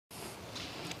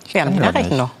Wir haben die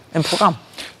Nachrichten noch im Programm.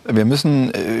 Wir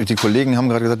müssen, die Kollegen haben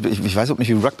gerade gesagt, ich weiß nicht,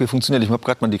 wie Rugby funktioniert. Ich habe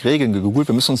gerade mal die Regeln gegoogelt.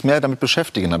 Wir müssen uns mehr damit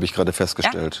beschäftigen, habe ich gerade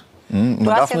festgestellt. Ja. Man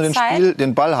darf nur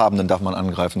den Ball haben, dann darf man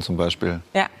angreifen zum Beispiel.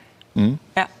 Ja.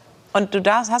 Ja. Und du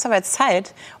hast aber jetzt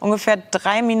Zeit, ungefähr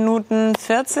 3 Minuten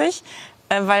 40,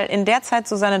 weil in der Zeit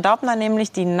Susanne Daubner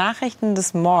nämlich die Nachrichten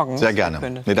des Morgens Sehr gerne.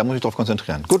 verkündet. Nee, da muss ich drauf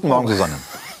konzentrieren. Guten Morgen, Susanne.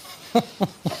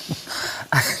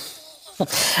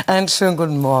 Einen schönen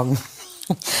guten Morgen,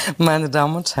 meine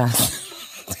Damen und Herren.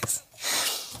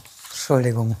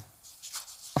 Entschuldigung.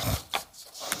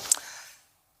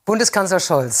 Bundeskanzler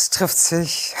Scholz trifft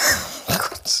sich.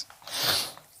 Gott.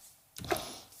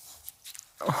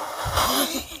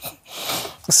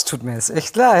 Es tut mir jetzt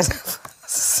echt leid.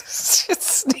 Das ist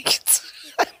jetzt nichts.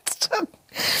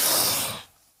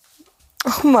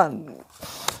 Oh Mann.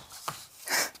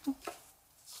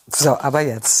 So, aber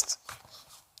jetzt.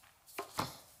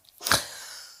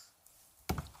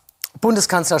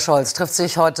 Bundeskanzler Scholz trifft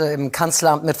sich heute im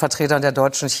Kanzleramt mit Vertretern der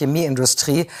deutschen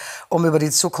Chemieindustrie, um über die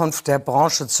Zukunft der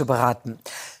Branche zu beraten.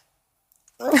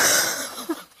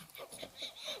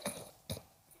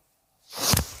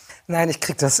 Nein, ich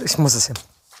krieg das, ich muss es hin.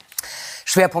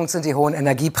 Schwerpunkt sind die hohen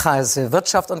Energiepreise.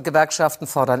 Wirtschaft und Gewerkschaften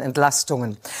fordern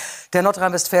Entlastungen. Der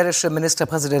nordrhein-westfälische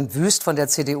Ministerpräsident Wüst von der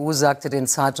CDU sagte den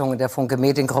Zeitungen der Funke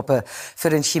Mediengruppe, für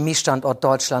den Chemiestandort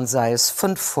Deutschland sei es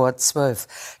 11:55.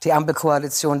 Die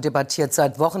Ampelkoalition debattiert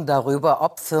seit Wochen darüber,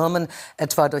 ob Firmen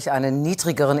etwa durch einen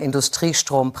niedrigeren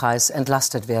Industriestrompreis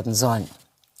entlastet werden sollen.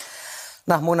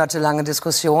 Nach monatelangen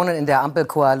Diskussionen in der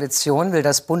Ampelkoalition will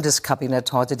das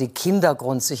Bundeskabinett heute die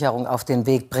Kindergrundsicherung auf den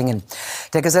Weg bringen.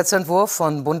 Der Gesetzentwurf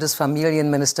von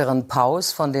Bundesfamilienministerin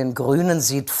Paus von den Grünen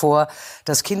sieht vor,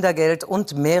 das Kindergeld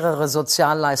und mehrere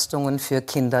Sozialleistungen für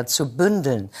Kinder zu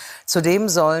bündeln. Zudem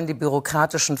sollen die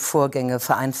bürokratischen Vorgänge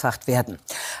vereinfacht werden.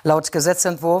 Laut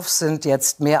Gesetzentwurf sind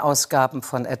jetzt Mehrausgaben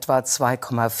von etwa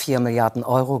 2,4 Milliarden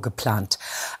Euro geplant.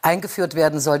 Eingeführt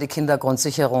werden soll die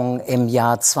Kindergrundsicherung im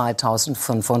Jahr 2025.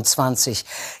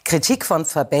 Kritik von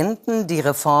Verbänden, die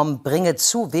Reform bringe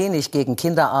zu wenig gegen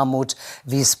Kinderarmut,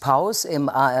 wies Paus im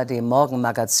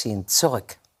ARD-Morgenmagazin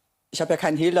zurück. Ich habe ja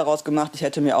keinen Hehl daraus gemacht, ich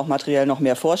hätte mir auch materiell noch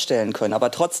mehr vorstellen können. Aber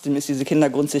trotzdem ist diese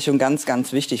Kindergrundsicherung ganz,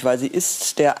 ganz wichtig, weil sie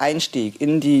ist der Einstieg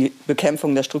in die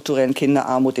Bekämpfung der strukturellen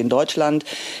Kinderarmut in Deutschland.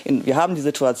 Wir haben die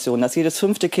Situation, dass jedes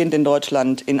 5. Kind in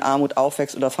Deutschland in Armut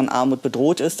aufwächst oder von Armut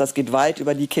bedroht ist. Das geht weit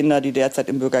über die Kinder, die derzeit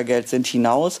im Bürgergeld sind,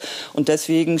 hinaus. Und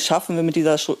deswegen schaffen wir mit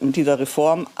dieser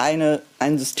Reform einen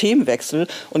Systemwechsel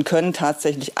und können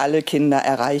tatsächlich alle Kinder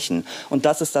erreichen. Und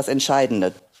das ist das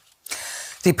Entscheidende.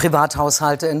 Die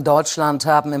Privathaushalte in Deutschland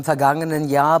haben im vergangenen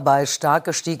Jahr bei stark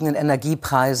gestiegenen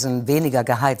Energiepreisen weniger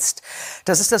geheizt.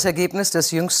 Das ist das Ergebnis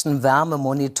des jüngsten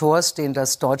Wärmemonitors, den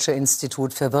das Deutsche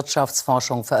Institut für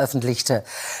Wirtschaftsforschung veröffentlichte.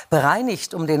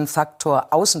 Bereinigt um den Faktor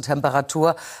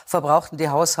Außentemperatur verbrauchten die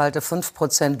Haushalte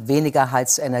 5% weniger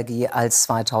Heizenergie als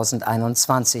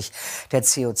 2021. Der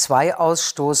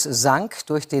CO2-Ausstoß sank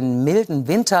durch den milden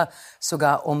Winter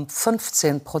sogar um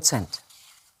 15%.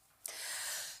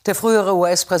 Der frühere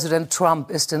US-Präsident Trump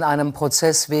ist in einem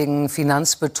Prozess wegen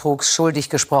Finanzbetrugs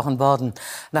schuldig gesprochen worden.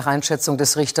 Nach Einschätzung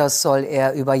des Richters soll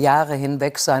er über Jahre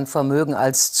hinweg sein Vermögen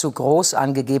als zu groß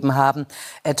angegeben haben,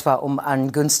 etwa um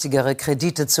an günstigere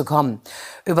Kredite zu kommen.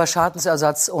 Über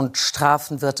Schadensersatz und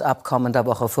Strafen wird ab kommender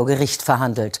Woche vor Gericht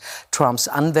verhandelt. Trumps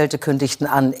Anwälte kündigten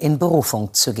an, in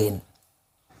Berufung zu gehen.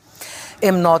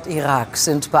 Im Nordirak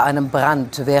sind bei einem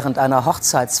Brand während einer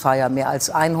Hochzeitsfeier mehr als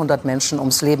 100 Menschen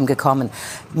ums Leben gekommen.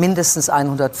 Mindestens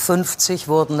 150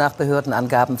 wurden nach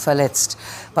Behördenangaben verletzt.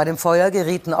 Bei dem Feuer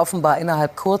gerieten offenbar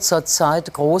innerhalb kurzer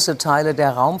Zeit große Teile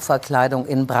der Raumverkleidung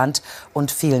in Brand und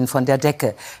fielen von der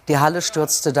Decke. Die Halle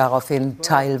stürzte daraufhin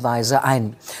teilweise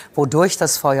ein. Wodurch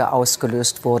das Feuer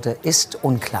ausgelöst wurde, ist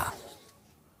unklar.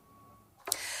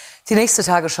 Die nächste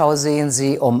Tagesschau sehen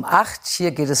Sie um 8.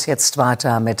 Hier geht es jetzt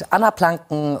weiter mit Anna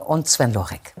Planken und Sven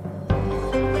Lorek.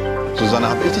 Susanne,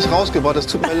 habe ich dich rausgebracht? Es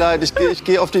tut mir leid, ich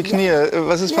gehe auf die Knie.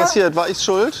 Was ist passiert? War ich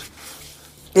schuld?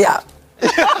 Ja. Wir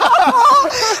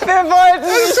wollten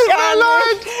es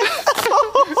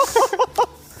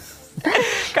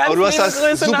Aber du hast das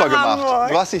Grüße super gemacht. Hamburg.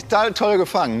 Du hast dich toll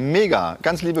gefangen. Mega.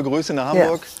 Ganz liebe Grüße nach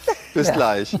Hamburg. Ja. Bis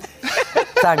gleich.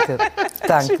 Danke.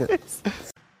 Danke.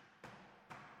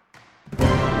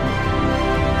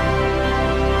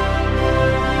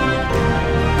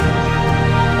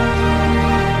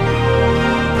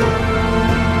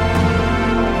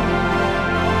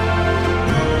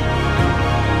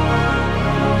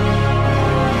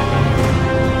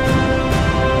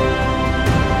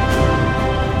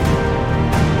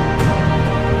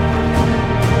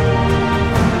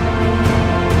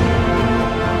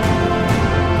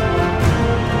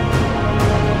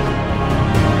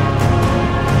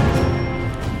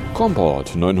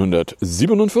 ComPod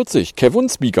 947,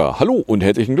 Kevunspeaker. Hallo und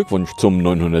herzlichen Glückwunsch zum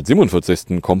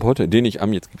 947. ComPod, den ich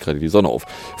am, jetzt geht gerade die Sonne auf,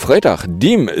 Freitag,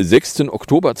 dem 6.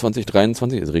 Oktober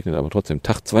 2023, es regnet aber trotzdem,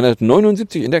 Tag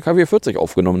 279 in der KW 40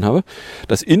 aufgenommen habe.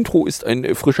 Das Intro ist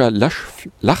ein frischer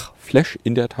Lachflash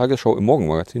in der Tagesschau im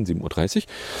Morgenmagazin, 7.30 Uhr.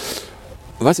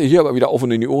 Was ihr hier aber wieder auf und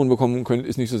in die Ohren bekommen könnt,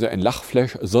 ist nicht so sehr ein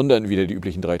Lachflash, sondern wieder die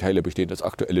üblichen 3 Teile bestehend aus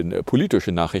aktuellen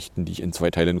politischen Nachrichten, die ich in 2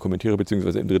 Teilen kommentiere,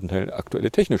 beziehungsweise im 3. Teil aktuelle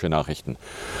technische Nachrichten.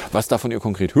 Was davon ihr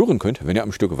konkret hören könnt, wenn ihr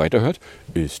am Stück weiterhört,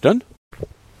 ist dann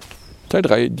Teil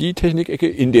 3, die Technikecke,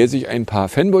 in der sich ein paar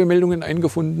Fanboy-Meldungen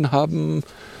eingefunden haben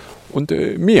und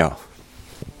mehr.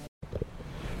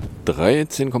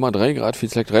 13,3 Grad, viel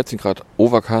Slack 13 Grad,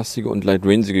 overcastige und light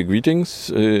rainsige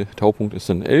Greetings, Taupunkt ist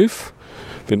dann 11.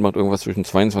 Wind macht irgendwas zwischen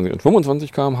 22 und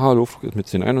 25 km/h, Luft ist mit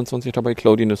 10,21 dabei,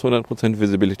 Cloudiness ist 100%,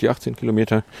 Visibility 18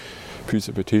 km,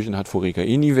 Precipitation hat vor Rega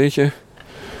nie welche,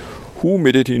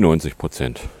 Humidity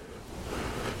 90%.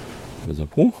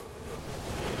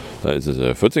 Da ist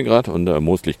es 14 Grad und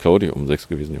mostly cloudy, um 6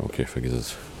 gewesen, ja okay, vergiss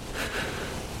es.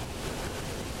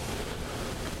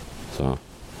 So,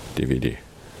 DVD.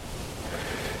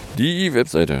 Die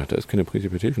Webseite, da ist keine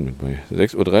Precipitation mit bei.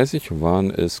 6.30 Uhr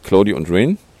waren es Cloudy und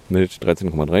Rain mit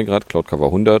 13,3 Grad, Cloud Cover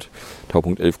 100,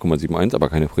 Taupunkt 11,71, aber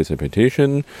keine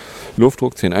Precipitation.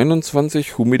 Luftdruck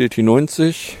 10,21, Humidity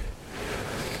 90,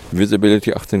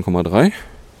 Visibility 18,3,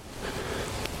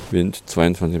 Wind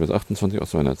 22 bis 28 aus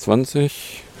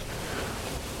 220.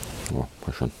 Oh,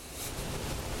 mal schon.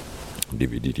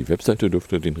 Die Webseite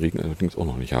dürfte den Regen allerdings auch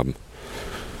noch nicht haben.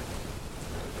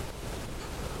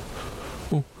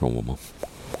 Oh, schauen wir mal.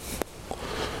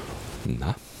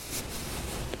 Na?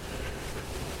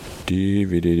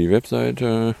 Die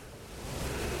Webseite.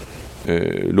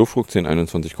 Luftdruck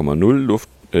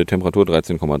 1021,0, Temperatur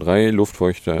 13,3,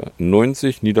 Luftfeuchte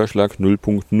 90, Niederschlag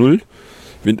 0,0,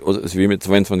 Wind aus SW mit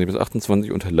 22 bis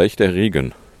 28 und leichter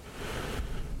Regen.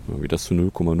 Wie das zu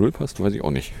 0,0 passt, weiß ich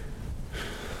auch nicht.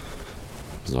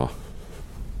 So.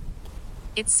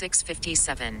 It's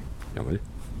 6:57. Jawohl.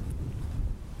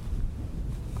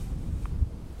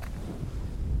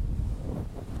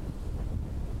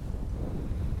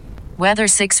 Weather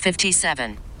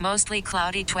 6:57. Mostly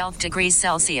cloudy 12 degrees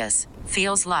Celsius.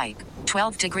 Feels like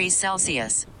 12 degrees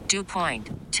Celsius. Dew point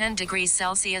 10 degrees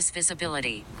Celsius.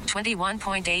 Visibility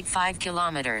 21.85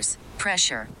 kilometers.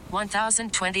 Pressure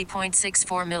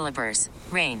 1020.64 millibars.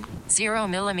 Rain 0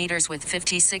 millimeters with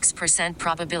 56%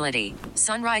 probability.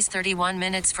 Sunrise 31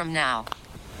 minutes from now.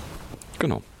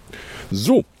 Genau.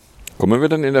 So, kommen wir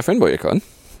dann in der Fanboy-Ecke an.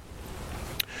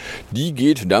 Die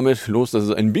geht damit los, dass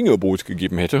es ein Bingebot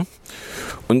gegeben hätte.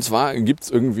 Und zwar gibt es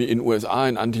irgendwie in den USA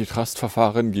ein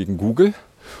Antitrust-Verfahren gegen Google.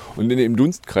 Und in dem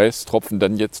Dunstkreis tropfen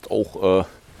dann jetzt auch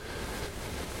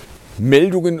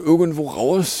Meldungen irgendwo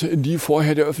raus, die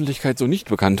vorher der Öffentlichkeit so nicht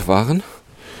bekannt waren.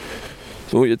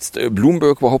 So, jetzt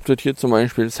Bloomberg behauptet hier zum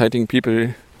Beispiel, citing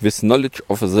people with knowledge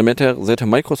of the matter, that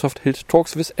Microsoft held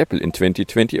talks with Apple in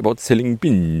 2020 about selling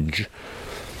Bing,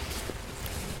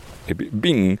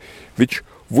 which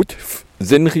would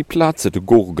then replace the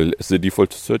Google as the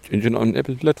default search engine on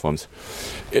Apple platforms.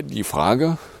 Die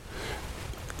Frage,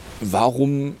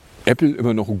 warum Apple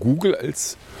immer noch Google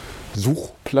als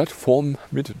Suchplattform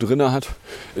mit drin hat,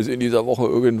 ist in dieser Woche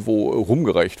irgendwo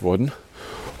rumgereicht worden.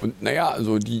 Und naja,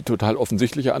 also die total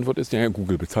offensichtliche Antwort ist, ja,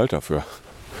 Google bezahlt dafür.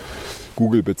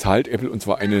 Google bezahlt Apple und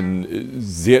zwar einen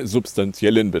sehr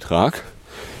substanziellen Betrag.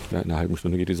 Ja, in einer halben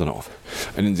Stunde geht die Sonne auf.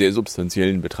 Einen sehr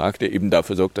substanziellen Betrag, der eben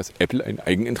dafür sorgt, dass Apple ein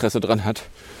Eigeninteresse dran hat,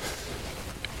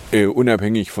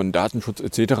 unabhängig von Datenschutz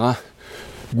etc.,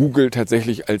 Google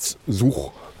tatsächlich als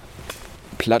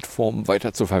Suchplattform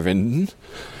weiter zu verwenden.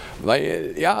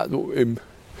 Weil, ja, so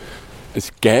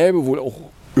es gäbe wohl auch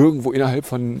irgendwo innerhalb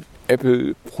von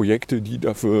Apple Projekte, die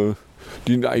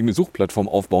eine eigene Suchplattform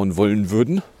aufbauen wollen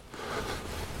würden.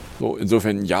 So,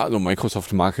 insofern, ja, also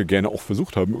Microsoft mag gerne auch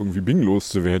versucht haben, irgendwie Bing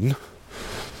loszuwerden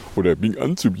oder Bing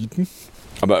anzubieten.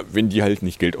 Aber wenn die halt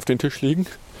nicht Geld auf den Tisch legen,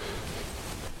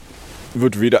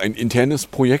 wird weder ein internes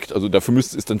Projekt, also dafür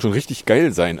müsste es dann schon richtig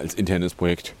geil sein als internes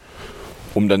Projekt,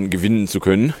 um dann gewinnen zu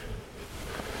können.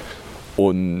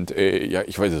 Und ja,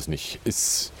 ich weiß es nicht.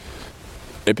 Ist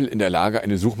Apple in der Lage,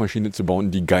 eine Suchmaschine zu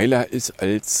bauen, die geiler ist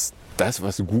als das,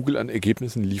 was Google an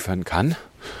Ergebnissen liefern kann?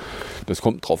 Das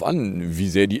kommt drauf an, wie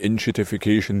sehr die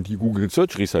Enshittification die Google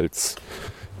Search Results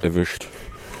erwischt.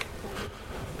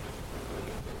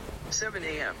 7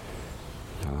 a.m.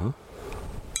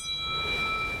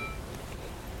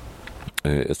 Ja.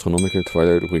 Astronomical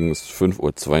Twilight übrigens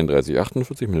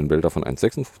 5:32:48 mit einem Delta von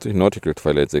 1:56. Nautical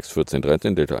Twilight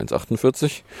 6:14:13, Delta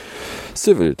 1:48.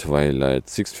 Civil Twilight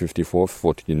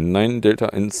 6:54:49, Delta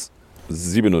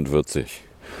 1:47.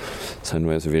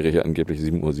 Sunrise wäre hier angeblich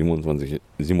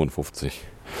 7:27:57.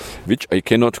 Which I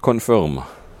cannot confirm.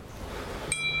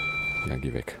 Ja,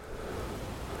 geh weg.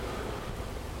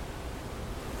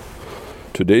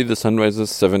 Today the sun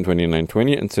rises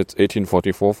 7:29:20 and sets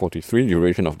 18:44:43.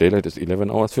 Duration of daylight is 11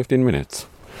 hours 15 minutes.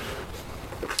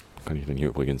 Kann ich denn hier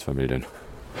übrigens vermelden.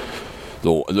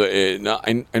 So, also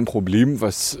ein Problem,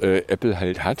 was Apple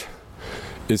halt hat,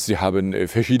 ist, sie haben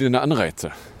verschiedene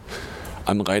Anreize.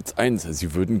 Anreiz 1,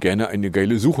 sie würden gerne eine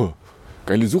geile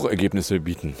Suchergebnisse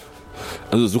bieten.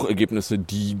 Also Suchergebnisse,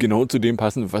 die genau zu dem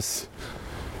passen, was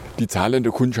die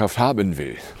zahlende Kundschaft haben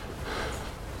will.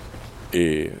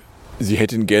 Sie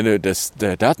hätten gerne, dass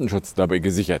der Datenschutz dabei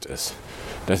gesichert ist.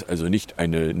 Dass also nicht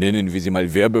eine, nennen wir sie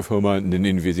mal Werbefirma,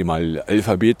 nennen wir sie mal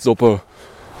Alphabetsuppe,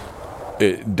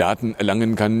 Daten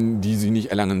erlangen kann, die sie nicht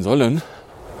erlangen sollen.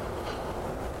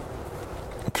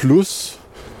 Plus,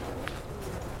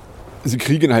 sie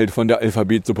kriegen halt von der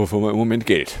Alphabetsuppe-Firma im Moment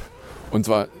Geld. Und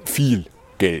zwar viel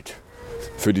Geld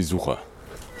für die Suche.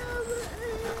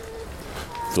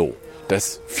 So.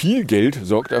 Das viel Geld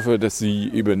sorgt dafür, dass sie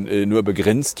eben nur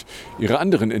begrenzt ihre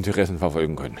anderen Interessen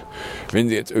verfolgen können. Wenn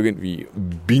sie jetzt irgendwie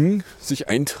Bing sich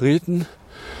eintreten,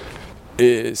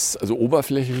 ist also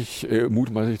oberflächlich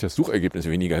mutmaßlich das Suchergebnis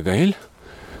weniger geil.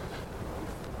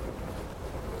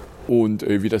 Und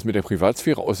wie das mit der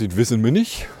Privatsphäre aussieht, wissen wir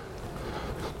nicht.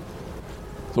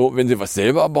 So, wenn sie was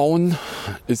selber bauen,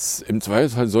 ist im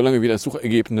Zweifelsfall, solange wie das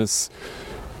Suchergebnis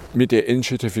mit der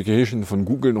N-Certification von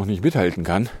Google noch nicht mithalten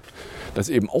kann, das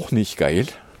eben auch nicht geil.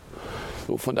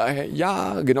 So, von daher,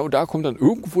 ja, genau da kommt dann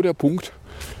irgendwo der Punkt,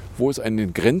 wo es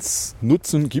einen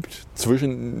Grenznutzen gibt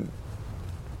zwischen,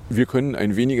 wir können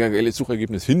ein weniger geiles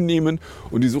Suchergebnis hinnehmen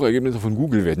und die Suchergebnisse von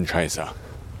Google werden scheiße.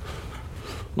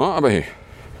 Na, aber hey.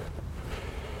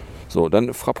 So,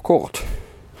 dann Frapcourt.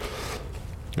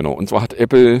 Genau, und zwar hat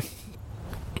Apple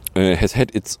has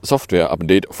had its software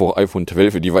update for iPhone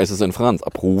 12 devices in France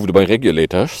approved by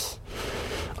regulators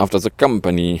after the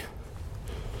company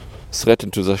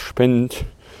threatened to suspend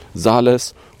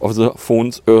sales of the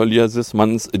phones earlier this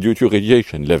month due to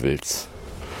radiation levels.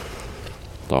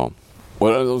 So.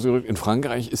 Oder also in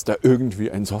Frankreich ist da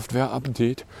irgendwie ein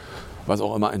Software-Update, was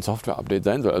auch immer ein Software-Update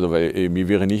sein soll. Also weil mir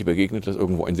wäre nicht begegnet, dass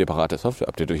irgendwo ein separates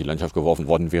Software-Update durch die Landschaft geworfen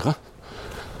worden wäre.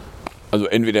 Also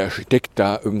entweder steckt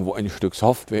da irgendwo ein Stück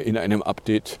Software in einem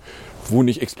Update, wo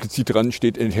nicht explizit dran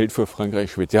steht, enthält für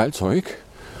Frankreich Spezialzeug.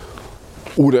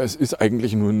 Oder es ist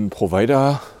eigentlich nur ein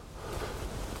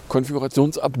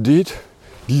Provider-Konfigurationsupdate.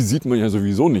 Die sieht man ja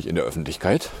sowieso nicht in der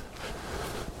Öffentlichkeit.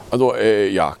 Also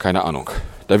ja, keine Ahnung.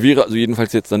 Da wäre also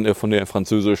jedenfalls jetzt dann von der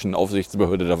französischen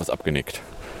Aufsichtsbehörde da was abgenickt.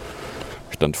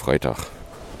 Stand Freitag.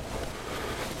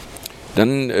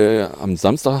 Dann am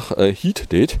Samstag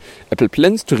Heat Date. Apple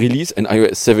plans to release an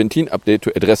iOS 17 update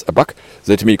to address a bug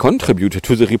that may contribute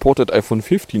to the reported iPhone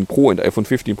 15 Pro and iPhone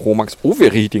 15 Pro Max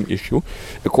overheating issue,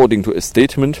 according to a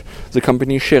statement the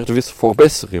company shared with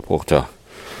Forbes Reporter.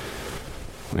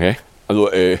 Okay. Also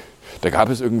da gab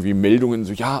es irgendwie Meldungen,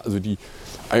 so ja, also die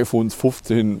iPhones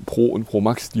 15 Pro und Pro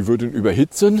Max, die würden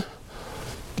überhitzen,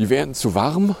 die wären zu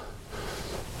warm.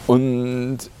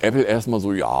 Und Apple erstmal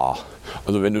so, ja,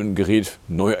 also wenn du ein Gerät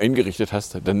neu eingerichtet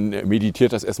hast, dann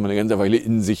meditiert das erstmal eine ganze Weile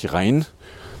in sich rein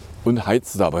und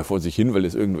heizt dabei vor sich hin, weil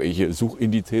es irgendwelche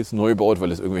Suchindizes neu baut,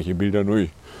 weil es irgendwelche Bilder neu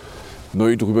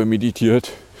drüber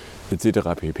meditiert, etc.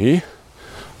 pp.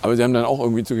 Aber sie haben dann auch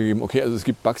irgendwie zugegeben, okay, also es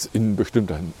gibt Bugs in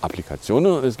bestimmten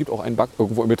Applikationen und es gibt auch einen Bug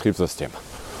irgendwo im Betriebssystem,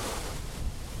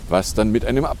 was dann mit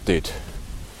einem Update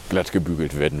glatt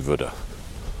gebügelt werden würde.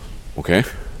 Okay.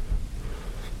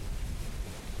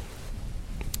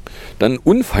 Dann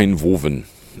Unfeinwoven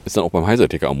ist dann auch beim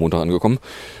Heiser-Ticker am Montag angekommen,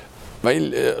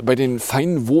 weil bei den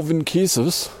feinwoven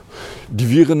Cases, die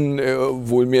wären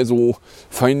wohl mehr so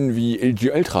fein wie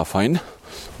LG Ultra fein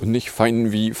und nicht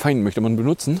fein wie fein möchte man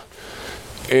benutzen,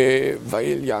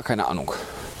 weil, ja, keine Ahnung,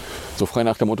 so frei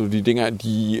nach dem Motto, die Dinger,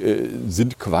 die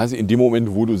sind quasi in dem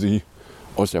Moment, wo du sie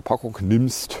aus der Packung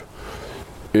nimmst,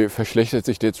 verschlechtert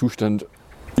sich der Zustand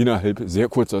innerhalb sehr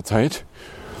kurzer Zeit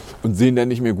und sehen dann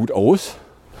nicht mehr gut aus.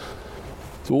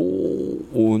 So,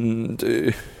 und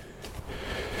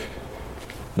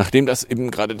nachdem das eben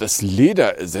gerade das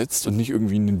Leder ersetzt und nicht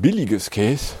irgendwie ein billiges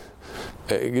Case,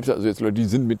 gibt es also jetzt Leute, die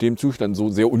sind mit dem Zustand so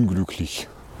sehr unglücklich.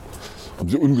 Ob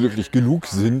sie unglücklich genug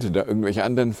sind, da irgendwelche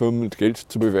anderen Firmen mit Geld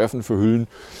zu bewerfen für Hüllen,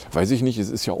 weiß ich nicht.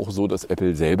 Es ist ja auch so, dass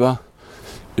Apple selber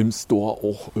im Store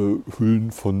auch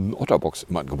Hüllen von Otterbox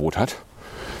im Angebot hat.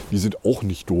 Die sind auch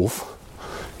nicht doof.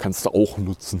 Kannst du auch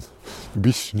nutzen. Du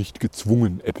bist nicht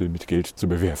gezwungen, Apple mit Geld zu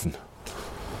bewerfen.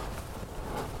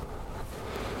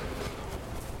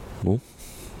 So.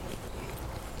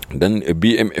 Dann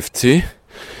BMFC,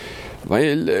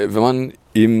 weil wenn man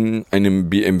in einem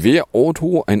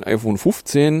BMW-Auto ein iPhone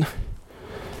 15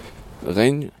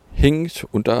 reinhängt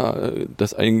und da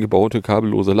das eingebaute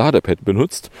kabellose Ladepad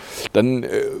benutzt, dann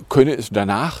könne es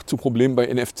danach zu Problemen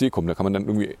bei NFC kommen. Da kann man dann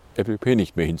irgendwie Apple Pay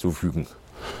nicht mehr hinzufügen.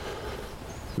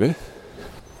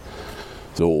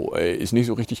 So, ist nicht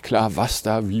so richtig klar, was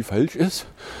da wie falsch ist.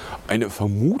 Eine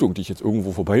Vermutung, die ich jetzt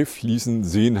irgendwo vorbeifließen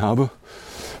sehen habe,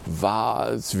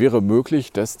 war, es wäre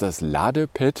möglich, dass das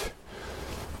Ladepad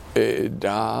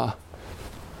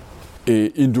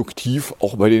induktiv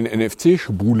auch bei den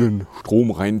NFC-Spulen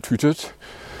Strom reintütet.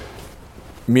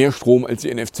 Mehr Strom als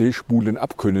die NFC-Spulen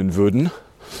abkönnen würden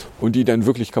und die dann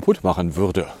wirklich kaputt machen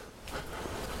würde.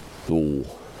 So.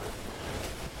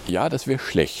 Ja, das wäre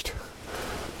schlecht.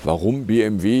 Warum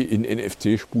BMW in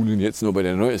NFC-Spulen jetzt nur bei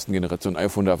der neuesten Generation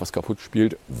iPhone da was kaputt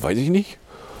spielt, weiß ich nicht.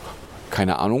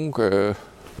 Keine Ahnung.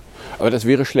 Aber das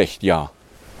wäre schlecht, ja.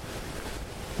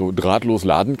 So, drahtlos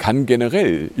laden kann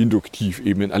generell induktiv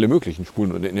eben in alle möglichen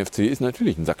Spulen. Und der NFC ist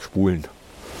natürlich ein Sack Spulen.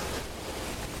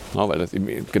 Ja, weil das eben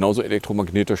genauso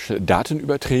elektromagnetisch Daten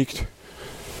überträgt,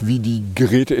 wie die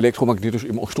Geräte elektromagnetisch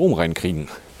eben auch Strom reinkriegen.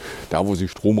 Da, wo sie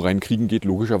Strom reinkriegen, geht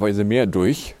logischerweise mehr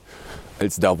durch,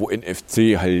 als da, wo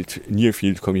NFC halt Near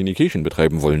Field Communication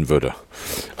betreiben wollen würde.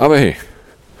 Aber hey.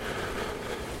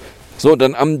 So,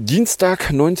 dann am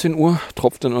Dienstag 19 Uhr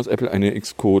tropft dann aus Apple eine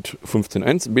Xcode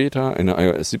 15.1 Beta, eine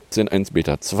iOS 17.1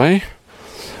 Beta 2,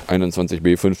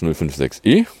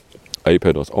 21B5056E,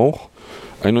 iPadOS auch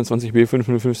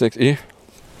 21B5056E,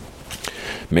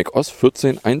 macOS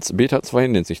 14.1 Beta 2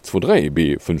 nennt sich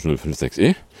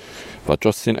 23B5056E,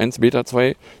 WatchOS 10.1 Beta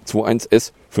 2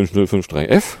 21S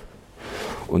 5053F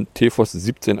und TFOS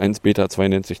 17.1 Beta 2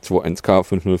 nennt sich 21K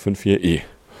 5054E.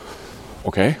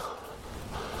 Okay.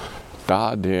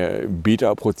 Da der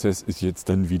Beta-Prozess ist jetzt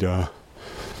dann wieder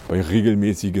bei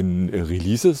regelmäßigen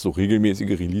Releases, so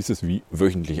regelmäßige Releases wie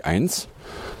wöchentlich 1,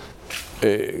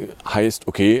 heißt,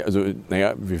 okay, also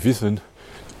naja, wir wissen,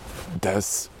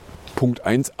 das Punkt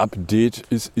 1 Update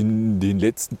ist in den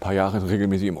letzten paar Jahren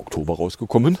regelmäßig im Oktober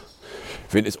rausgekommen.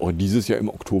 Wenn es auch dieses Jahr im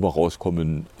Oktober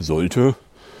rauskommen sollte,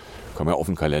 kann man auf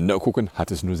den Kalender gucken,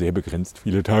 hat es nur sehr begrenzt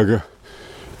viele Tage,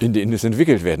 in denen es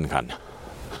entwickelt werden kann.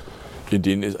 In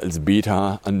denen es als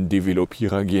Beta an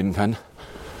Developierer gehen kann.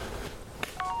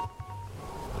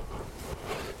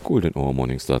 Golden Hour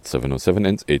Morning Start 7:07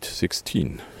 and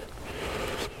 8:16.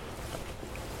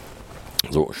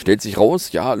 So, stellt sich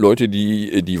raus, ja, Leute,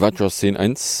 die WatchOS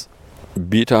 10.1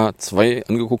 Beta 2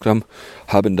 angeguckt haben,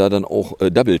 haben da dann auch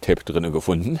Double Tap drin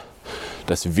gefunden.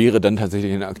 Das wäre dann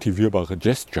tatsächlich eine aktivierbare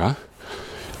Gesture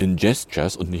in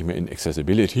Gestures und nicht mehr in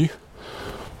Accessibility.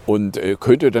 Und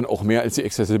könnte dann auch mehr als die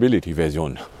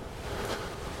Accessibility-Version.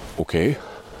 Okay.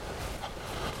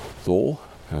 So,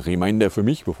 Reminder für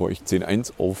mich, bevor ich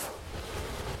 10.1 auf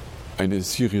eine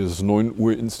Series 9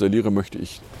 Uhr installiere, möchte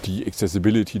ich die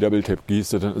Accessibility Double Tap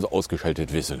Geste dann also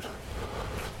ausgeschaltet wissen.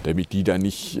 Damit die da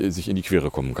nicht sich in die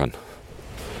Quere kommen kann.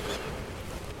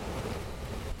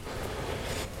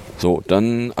 So,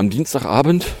 dann am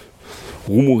Dienstagabend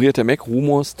rumoriert der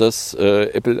Mac-Rumors, dass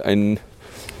Apple ein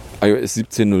iOS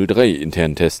 17.03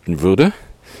 intern testen würde.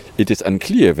 It is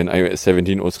unclear when iOS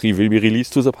 17.03 will be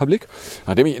released to the public.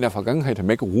 Nachdem ich in der Vergangenheit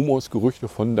Mac-Rumors-Gerüchte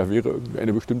von, da wäre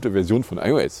eine bestimmte Version von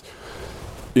iOS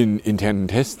in internen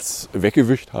Tests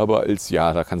weggewischt habe, als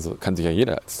ja, da kann sich ja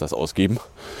jeder als das ausgeben.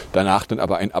 Danach dann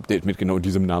aber ein Update mit genau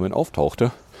diesem Namen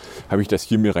auftauchte, habe ich das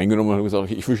hier mir reingenommen und habe gesagt,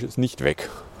 okay, ich wische es nicht weg.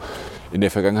 In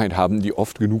der Vergangenheit haben die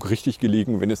oft genug richtig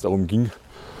gelegen, wenn es darum ging,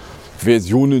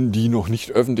 Versionen, die noch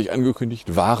nicht öffentlich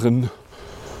angekündigt waren,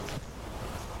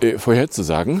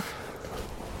 vorherzusagen.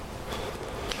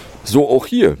 So auch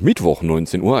hier, Mittwoch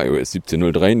 19 Uhr, iOS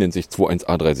 17.03 nennt sich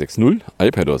 21A360,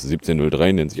 iPadOS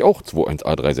 17.03 nennt sich auch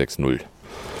 21A360.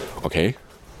 Okay.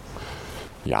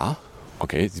 Ja,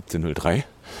 okay, 17.03.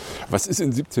 Was ist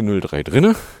in 17.03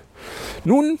 drin?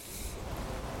 Nun,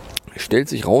 stellt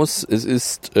sich raus, es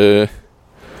ist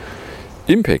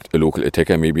Impact. A local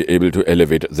attacker may be able to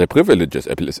elevate their privileges.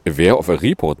 Apple is aware of a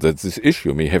report that this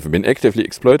issue may have been actively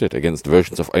exploited against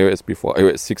versions of iOS before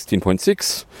iOS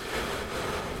 16.6.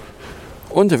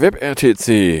 Und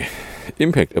WebRTC.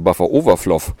 Impact, a buffer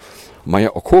overflow may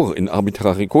occur in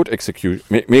arbitrary code execution,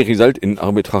 may result in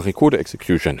arbitrary code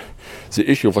execution. The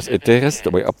issue was addressed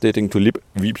by updating to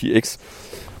libvpx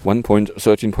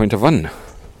 1.13.1.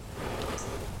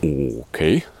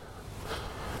 Okay.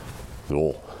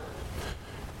 So.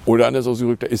 Oder anders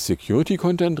ausgedrückt, da ist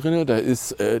Security-Content drin, da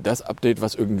ist das Update,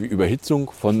 was irgendwie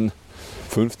Überhitzung von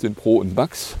 15 Pro und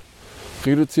Max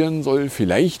reduzieren soll.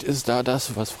 Vielleicht ist da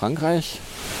das, was Frankreich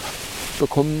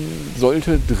bekommen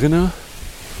sollte, drin.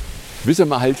 Wissen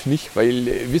wir halt nicht.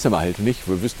 Wir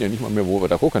wüssten ja nicht mal mehr, wo wir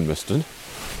da gucken müssten.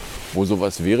 Wo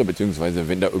sowas wäre, beziehungsweise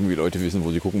wenn da irgendwie Leute wissen,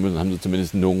 wo sie gucken müssen, haben sie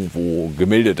zumindest nirgendwo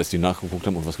gemeldet, dass die nachgeguckt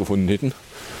haben und was gefunden hätten.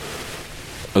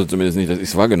 Also zumindest nicht, dass ich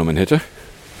es wahrgenommen hätte.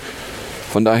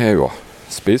 Von daher, ja,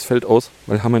 Space fällt aus,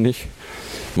 weil haben wir nicht.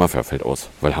 Mafia fällt aus,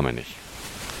 weil haben wir nicht.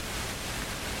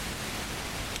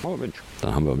 Oh Mensch,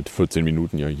 dann haben wir mit 14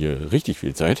 Minuten ja hier richtig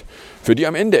viel Zeit für die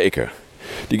am Ende Ecke.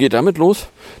 Die geht damit los,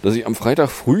 dass ich am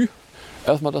Freitag früh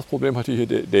erstmal das Problem hatte, hier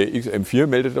der XM4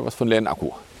 meldete was von leeren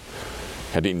Akku.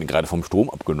 Ich hatte ihn gerade vom Strom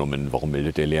abgenommen. Warum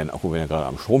meldet der leeren Akku, wenn er gerade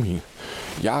am Strom hing?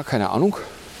 Ja, keine Ahnung.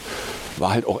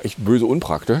 War halt auch echt böse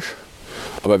unpraktisch.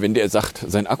 Aber wenn der sagt,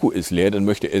 sein Akku ist leer, dann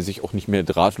möchte er sich auch nicht mehr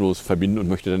drahtlos verbinden und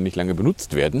möchte dann nicht lange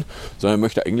benutzt werden, sondern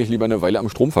möchte eigentlich lieber eine Weile am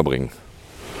Strom verbringen.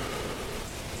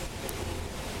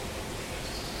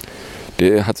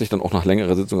 Der hat sich dann auch nach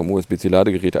längerer Sitzung am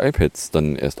USB-C-Ladegerät der iPads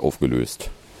dann erst aufgelöst.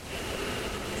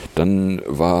 Dann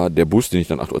war der Bus, den ich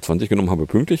dann 8.20 Uhr genommen habe,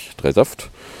 pünktlich, 3 Saft.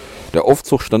 Der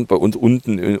Aufzug stand bei uns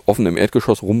unten offen im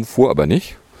Erdgeschoss rum, fuhr aber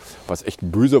nicht. Was echt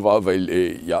böse war,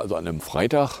 weil also an einem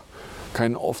Freitag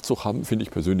keinen Aufzug haben, finde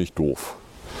ich persönlich doof.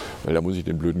 Weil da muss ich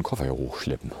den blöden Koffer hier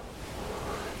hochschleppen.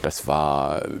 Das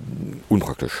war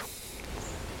unpraktisch.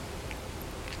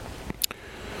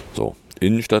 So,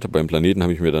 Innenstadt beim Planeten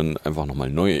habe ich mir dann einfach nochmal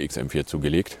neue XM4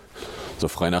 zugelegt. So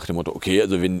frei nach dem Motto, okay,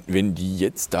 also wenn die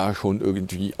jetzt da schon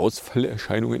irgendwie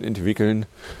Ausfallerscheinungen entwickeln,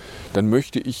 dann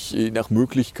möchte ich nach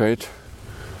Möglichkeit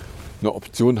eine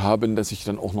Option haben, dass ich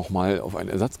dann auch nochmal auf ein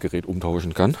Ersatzgerät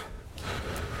umtauschen kann.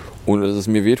 Ohne dass es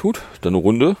mir wehtut. Dann eine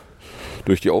Runde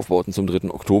durch die Aufbauten zum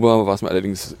 3. Oktober war es mir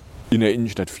allerdings in der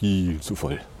Innenstadt viel zu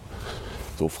voll.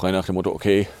 So frei nach dem Motto,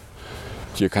 okay,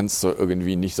 hier kannst du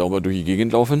irgendwie nicht sauber durch die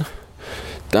Gegend laufen.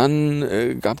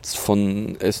 Dann gab es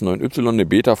von S9Y eine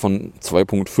Beta von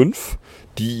 2.5,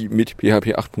 die mit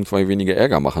PHP 8.2 weniger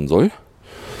Ärger machen soll.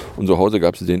 Und zu Hause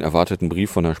gab es den erwarteten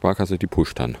Brief von der Sparkasse, die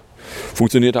pusht dann.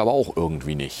 Funktionierte aber auch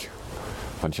irgendwie nicht.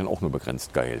 Fand ich dann auch nur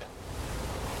begrenzt geil.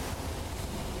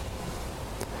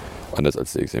 Anders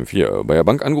als der XM4. Bei der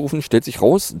Bank angerufen, stellt sich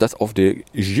raus, dass auf der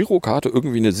Girokarte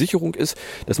irgendwie eine Sicherung ist,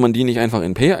 dass man die nicht einfach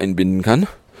in Pay einbinden kann.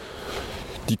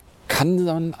 Die kann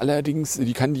dann allerdings,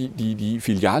 die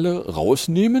Filiale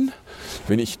rausnehmen.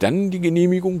 Wenn ich dann die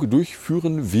Genehmigung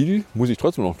durchführen will, muss ich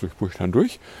trotzdem noch durch Push-Dann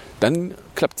durch. Dann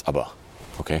klappt's aber.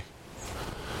 Okay.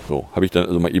 So, habe ich dann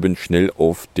also mal eben schnell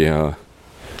auf dem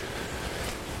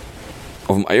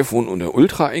iPhone und der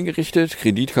Ultra eingerichtet.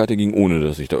 Kreditkarte ging ohne,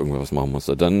 dass ich da irgendwas machen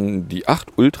musste. Dann die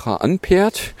 8 Ultra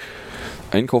Unpaired.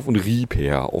 Einkauf und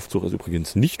Repair. Aufzug ist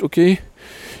übrigens nicht okay.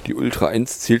 Die Ultra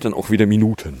 1 zählt dann auch wieder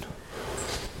Minuten.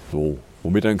 So,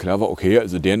 womit dann klar war, okay,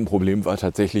 also deren Problem war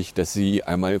tatsächlich, dass sie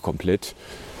einmal komplett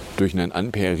durch einen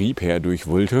Unpair-Repair durch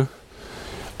wollte.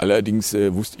 Allerdings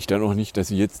wusste ich dann noch nicht, dass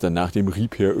sie jetzt dann nach dem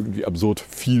Repair irgendwie absurd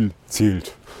viel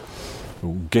zählt.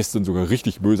 So, gestern sogar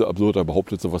richtig böse absurd, da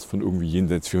behauptet sowas von irgendwie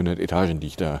jenseits 400 Etagen, die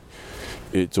ich da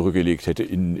zurückgelegt hätte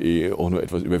in auch nur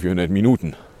etwas über 400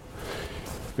 Minuten.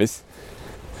 Was?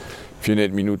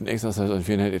 400 Minuten extra, das heißt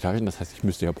 400 Etagen, das heißt, ich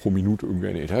müsste ja pro Minute irgendwie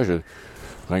eine Etage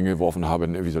reingeworfen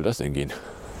haben. Wie soll das denn gehen?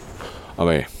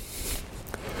 Aber hey.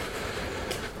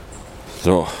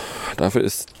 So, dafür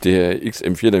ist der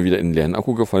XM4 dann wieder in den leeren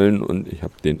Akku gefallen und ich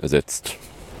habe den ersetzt.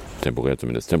 Temporär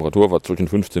zumindest. Temperatur war zwischen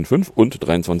 15,5 und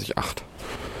 23,8.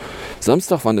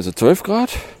 Samstag waren es 12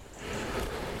 Grad.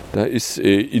 Da ist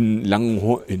in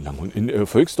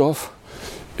Volksdorf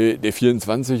der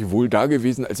 24 wohl da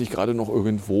gewesen, als ich gerade noch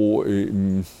irgendwo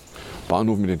im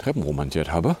Bahnhof mit den Treppen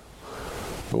romantiert habe.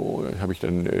 So, habe ich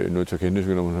dann nur zur Kenntnis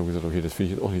genommen und habe gesagt, okay, das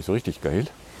finde ich jetzt auch nicht so richtig geil.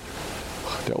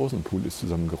 Ach, der Außenpool ist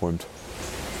zusammengeräumt.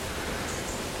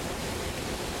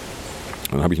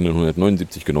 Dann habe ich eine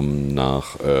 179 genommen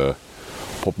nach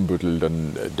Poppenbüttel,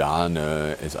 dann da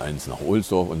eine S1 nach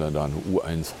Ohlsdorf und dann da eine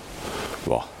U1.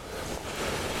 Ja.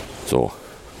 So,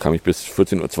 kam ich bis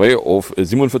 14.02 Uhr auf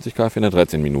 47 K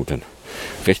 413 Minuten.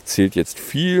 Rechts zählt jetzt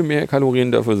viel mehr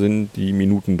Kalorien, dafür sind die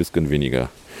Minuten ein bisschen weniger.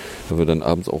 Dafür dann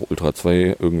abends auch Ultra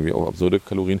 2, irgendwie auch absurde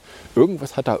Kalorien.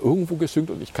 Irgendwas hat da irgendwo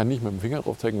gesynkt und ich kann nicht mit dem Finger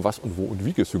drauf zeigen, was und wo und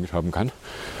wie gesynkt haben kann.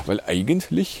 Weil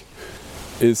eigentlich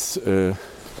ist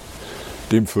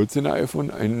dem 14er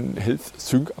iPhone ein Health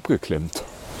Sync abgeklemmt.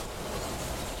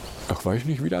 Ach, weiß ich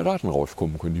nicht, wie da Daten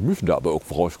rauskommen können. Die müssen da aber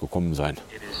irgendwo rausgekommen sein.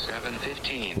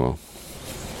 Ja.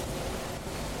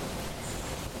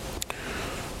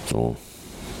 So.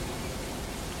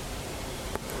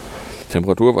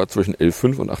 Temperatur war zwischen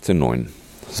 11,5 und 18,9.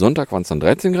 Sonntag waren es dann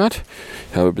 13 Grad.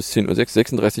 Ich habe bis 10:06 Uhr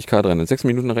 36 K, 306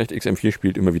 Minuten erreicht. XM4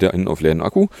 spielt immer wieder einen auf leeren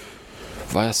Akku.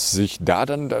 Was sich da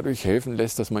dann dadurch helfen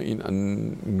lässt, dass man ihn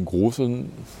an einen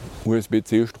großen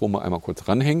USB-C-Strom mal einmal kurz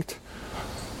ranhängt,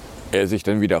 er sich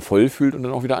dann wieder voll fühlt und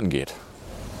dann auch wieder angeht.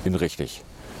 In richtig.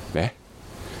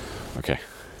 Okay.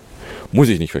 Muss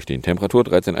ich nicht verstehen. Temperatur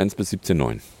 13,1 bis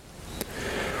 17,9.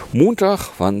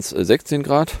 Montag waren es 16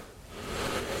 Grad.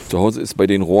 Zu Hause ist bei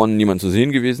den Rohren niemand zu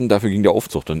sehen gewesen. Dafür ging der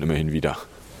Aufzug dann immerhin wieder.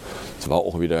 Es war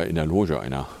auch wieder in der Loge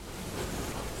einer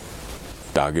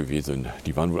da gewesen.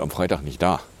 Die waren wohl am Freitag nicht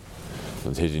da.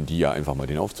 Sonst hätten die ja einfach mal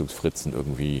den Aufzugsfritzen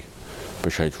irgendwie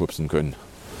Bescheid schubsen können.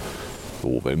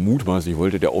 So, weil mutmaßlich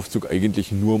wollte der Aufzug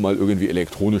eigentlich nur mal irgendwie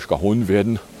elektronisch gehauen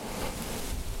werden.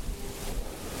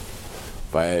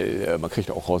 Weil man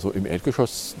kriegt auch raus, so im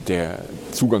Erdgeschoss, der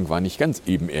Zugang war nicht ganz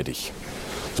ebenerdig.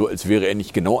 So als wäre er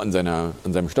nicht genau an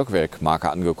seinem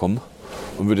Stockwerkmarker angekommen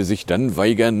und würde sich dann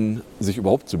weigern, sich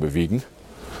überhaupt zu bewegen.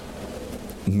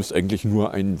 Und müsste eigentlich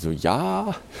nur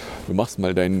du machst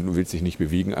mal du willst dich nicht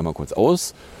bewegen, einmal kurz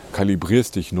aus,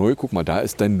 kalibrierst dich neu, guck mal, da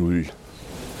ist dein Null.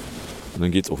 Und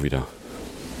dann geht's auch wieder.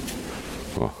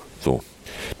 So.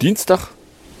 Dienstag,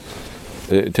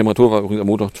 Temperatur war übrigens am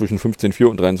Montag zwischen 15,4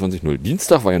 und 23,0.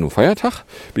 Dienstag war ja nur Feiertag,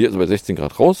 bin also bei 16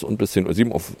 Grad raus und bis 10:07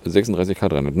 Uhr auf 36 K,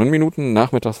 309 Minuten.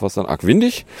 Nachmittags war es dann arg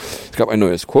windig. Es gab ein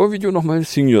neues Core-Video nochmal,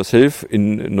 Sing Yourself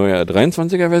in neuer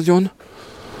 23er-Version.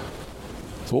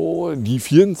 So, die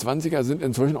 24er sind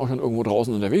inzwischen auch schon irgendwo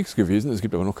draußen unterwegs gewesen. Es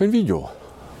gibt aber noch kein Video.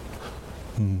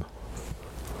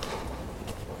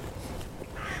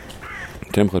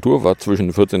 Temperatur war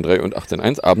zwischen 14,3 und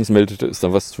 18,1. Abends meldete es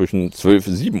dann was zwischen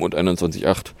 12,7 und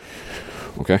 21,8.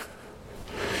 Okay.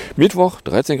 Mittwoch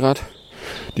 13 Grad.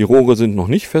 Die Rohre sind noch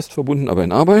nicht fest verbunden, aber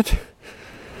in Arbeit.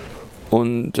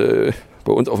 Und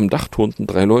bei uns auf dem Dach turnten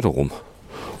 3 Leute rum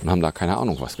und haben da keine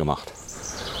Ahnung was gemacht.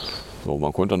 So,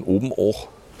 man konnte dann oben auch,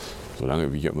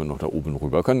 solange wie ich immer noch da oben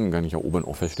rüber kann ich ja oben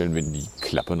auch feststellen, wenn die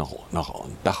Klappe nach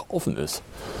Dach offen ist.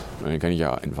 Dann kann ich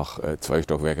ja einfach 2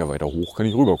 Stockwerke weiter hoch, kann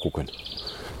ich rüber gucken.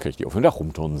 Kann ich die auf dem Dach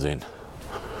rumturnen sehen.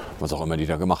 Was auch immer die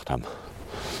da gemacht haben.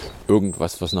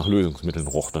 Irgendwas, was nach Lösungsmitteln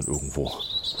roch dann irgendwo.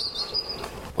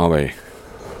 Aber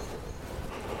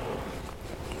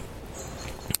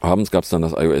abends gab es dann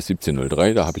das iOS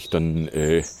 17.03. Da habe ich dann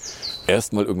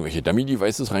erstmal irgendwelche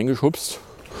Dummy-Devices reingeschubst.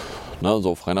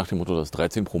 So frei nach dem Motto, das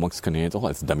 13 Pro Max kann ja jetzt auch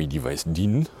als Dummy-Device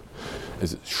dienen.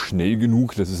 Es ist schnell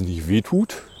genug, dass es nicht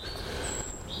wehtut.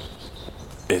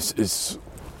 Es ist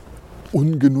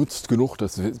ungenutzt genug,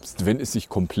 dass selbst wenn es sich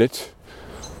komplett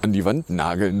an die Wand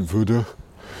nageln würde,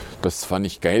 das zwar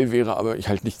nicht geil wäre, aber ich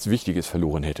halt nichts Wichtiges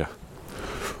verloren hätte.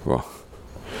 Ja.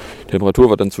 Temperatur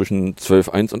war dann zwischen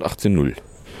 12,1 und 18,0.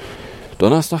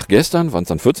 Donnerstag, gestern, waren es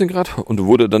dann 14 Grad und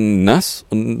wurde dann nass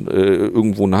und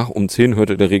irgendwo um 10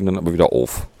 hörte der Regen dann aber wieder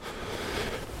auf.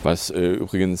 Was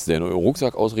übrigens der neue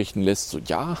Rucksack ausrichten lässt, so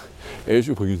ja, er ist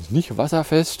übrigens nicht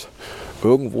wasserfest.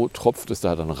 Irgendwo tropft es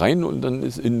da dann rein und dann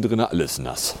ist innen drin alles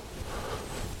nass.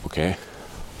 Okay.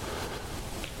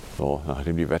 So,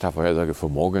 nachdem die Wettervorhersage für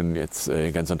morgen jetzt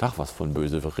den ganzen Tag was von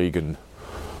böse Regen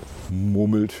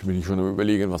murmelt, bin ich schon am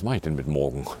Überlegen, was mache ich denn mit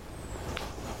morgen.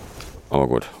 Aber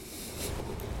gut.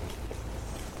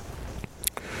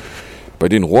 Bei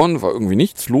den Rohren war irgendwie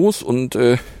nichts los und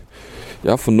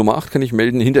von Nummer 8 kann ich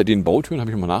melden, hinter den Bautüren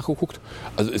habe ich mal nachgeguckt.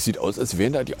 Also es sieht aus, als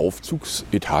wären da die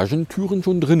Aufzugsetagentüren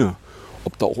schon drinne.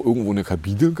 Ob da auch irgendwo eine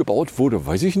Kabine gebaut wurde,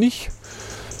 weiß ich nicht.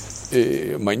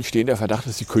 Mein stehender Verdacht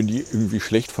ist, sie können die irgendwie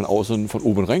schlecht von außen, von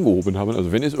oben reingehoben haben.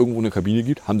 Also wenn es irgendwo eine Kabine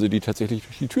gibt, haben sie die tatsächlich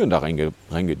durch die Türen da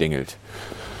reingedengelt.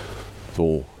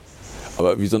 So.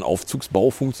 Aber wie so ein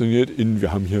Aufzugsbau funktioniert,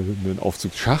 wir haben hier einen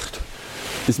Aufzugsschacht,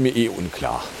 ist mir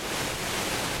unklar.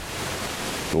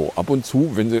 So, ab und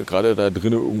zu, wenn sie gerade da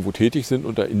drinnen irgendwo tätig sind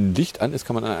und da innen Licht an ist,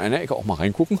 kann man an einer Ecke auch mal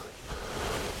reingucken.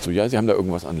 So, ja, sie haben da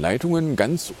irgendwas an Leitungen.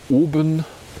 Ganz oben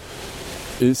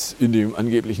ist in dem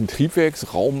angeblichen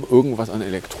Triebwerksraum irgendwas an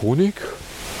Elektronik.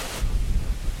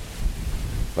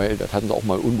 Weil das hatten sie auch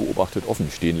mal unbeobachtet offen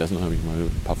stehen lassen. Da habe ich mal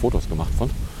ein paar Fotos gemacht von.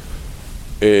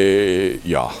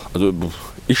 Also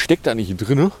ich stecke da nicht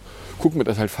drin, gucke mir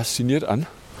das halt fasziniert an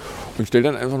und stelle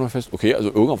dann einfach nur fest, okay,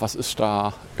 also irgendwas ist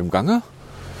da im Gange.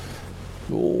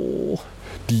 So,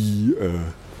 die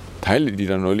Teile, die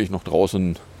da neulich noch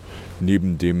draußen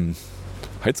neben dem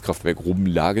Heizkraftwerk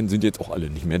rumlagen, sind jetzt auch alle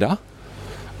nicht mehr da.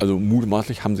 Also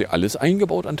mutmaßlich haben sie alles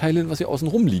eingebaut an Teilen, was sie außen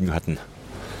rumliegen hatten.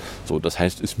 So, das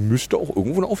heißt, es müsste auch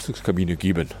irgendwo eine Aufzugskabine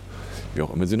geben. Wie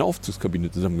auch immer sie eine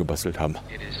Aufzugskabine zusammengebastelt haben.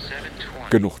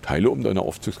 Genug Teile, um da eine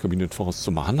Aufzugskabine voraus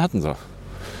zu machen, hatten sie.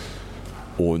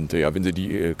 Und wenn sie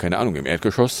die, keine Ahnung, im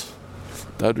Erdgeschoss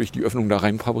dadurch die Öffnung da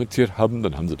rein fabriziert haben,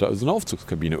 dann haben sie da also eine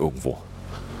Aufzugskabine irgendwo.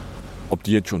 Ob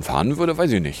die jetzt schon fahren würde,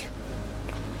 weiß ich nicht.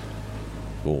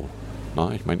 So,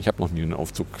 na, ich meine, ich habe noch nie einen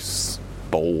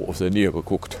Aufzugsbau aus der Nähe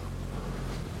geguckt.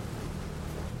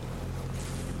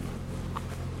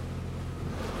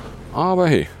 Aber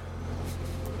hey.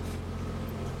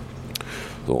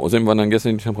 So, außerdem waren dann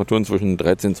gestern die Temperaturen zwischen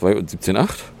 13,2 und 17,8.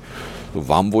 So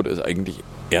warm wurde es eigentlich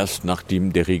erst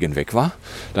nachdem der Regen weg war.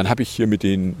 Dann habe ich hier mit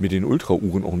den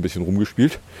Ultra-Uhren auch ein bisschen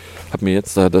rumgespielt. Habe mir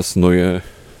jetzt da das neue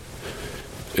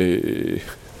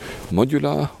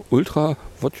Modular Ultra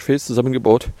Watchface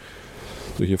zusammengebaut.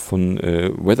 So hier von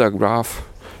Weathergraph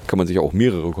kann man sich auch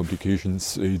mehrere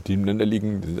Complications nebeneinander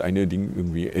legen. Das eine Ding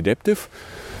irgendwie Adaptive.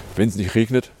 Wenn es nicht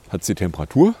regnet, hat es die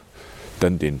Temperatur.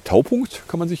 Dann den Taupunkt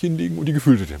kann man sich hinlegen und die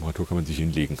gefühlte Temperatur kann man sich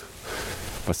hinlegen.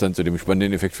 Was dann zu dem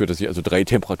spannenden Effekt führt, dass ich also 3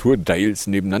 Temperaturdials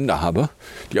nebeneinander habe,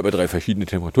 die aber 3 verschiedene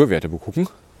Temperaturwerte begucken.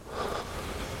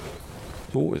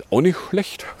 So, ist auch nicht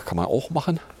schlecht, kann man auch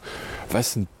machen.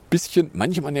 Was ein bisschen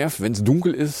manchmal nervt, wenn es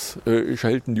dunkel ist,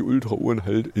 schalten die Ultrauhren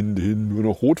halt in den nur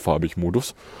noch rotfarbig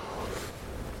Modus.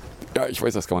 Ja, ich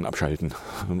weiß, das kann man abschalten.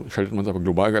 Dann schaltet man es aber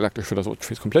global galaktisch für das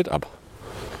Watchface komplett ab.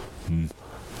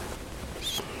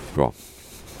 Ja.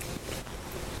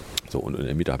 So, und in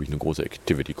der Mitte habe ich eine große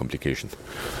Activity Complication.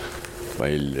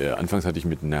 Weil anfangs hatte ich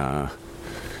mit einer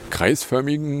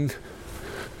kreisförmigen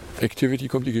Activity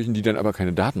Complication, die dann aber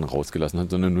keine Daten rausgelassen hat,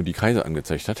 sondern nur die Kreise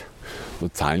angezeigt hat. So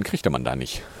Zahlen kriegte man da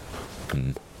nicht.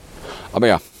 Aber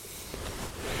ja.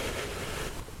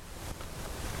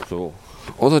 So.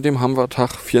 Außerdem haben wir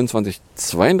Tag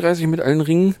 24/32 mit allen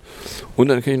Ringen. Und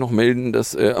dann kann ich noch melden,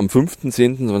 dass am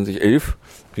 5.10.2011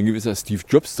 ein gewisser Steve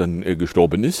Jobs dann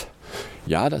gestorben ist.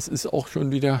 Ja, das ist auch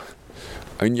schon wieder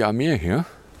ein Jahr mehr her.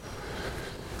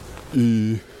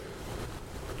 Von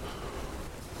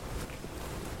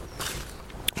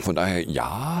daher,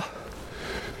 ja,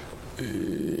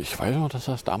 ich weiß noch, dass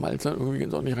das damals dann irgendwie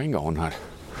ganz ordentlich reingehauen hat.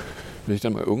 Wenn ich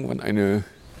dann mal irgendwann eine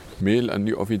Mail an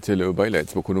die offizielle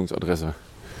Beileidsbekundungsadresse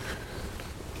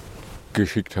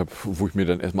geschickt habe, wo ich mir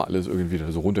dann erstmal alles irgendwie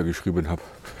da so runtergeschrieben habe,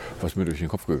 was mir durch den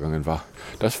Kopf gegangen war.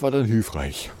 Das war dann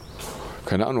hilfreich.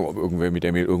 Keine Ahnung, ob irgendwer mit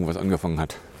der Mail irgendwas angefangen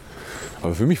hat.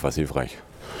 Aber für mich war es hilfreich.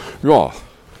 Ja.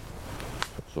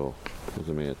 So, wo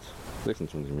sind wir jetzt?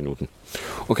 26 Minuten.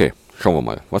 Okay, schauen wir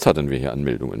mal. Was hatten wir hier an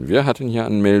Meldungen? Wir hatten hier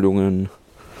an Meldungen,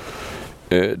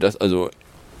 dass also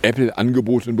Apple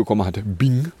angeboten bekommen hat,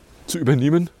 Bing zu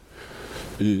übernehmen.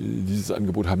 Dieses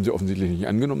Angebot haben sie offensichtlich nicht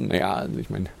angenommen. Naja, also ich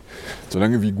meine,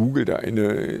 solange wie Google da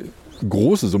eine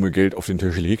große Summe Geld auf den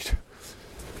Tisch legt,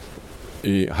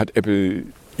 hat Apple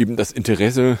eben das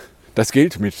Interesse, das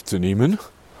Geld mitzunehmen.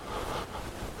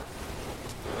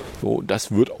 So,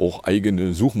 das wird auch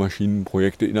eigene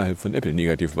Suchmaschinenprojekte innerhalb von Apple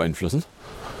negativ beeinflussen,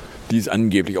 die es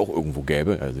angeblich auch irgendwo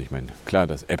gäbe. Also ich meine, klar,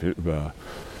 dass Apple über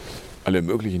alle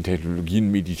möglichen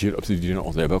Technologien meditiert, ob sie die dann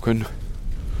auch selber können.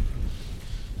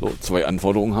 So, 2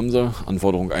 Anforderungen haben sie.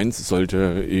 Anforderung 1, es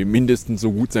sollte mindestens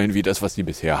so gut sein wie das, was sie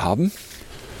bisher haben.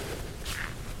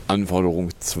 Anforderung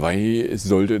 2, es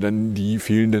sollte dann die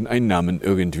fehlenden Einnahmen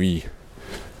irgendwie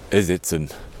ersetzen.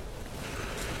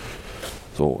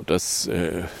 So, dass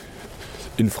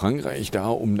in Frankreich da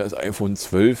um das iPhone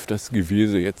 12 das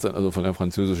Gewese jetzt dann also von der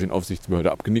französischen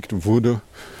Aufsichtsbehörde abgenickt wurde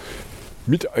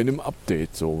mit einem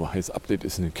Update. So heißt Update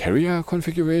ist eine Carrier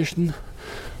Configuration.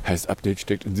 Heißt Update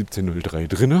steckt in 17.03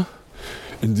 drin.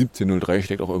 In 17.03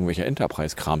 steckt auch irgendwelcher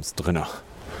Enterprise-Krams drin,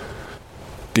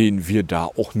 den wir da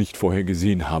auch nicht vorher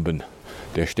gesehen haben.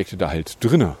 Der steckte da halt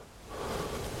drin.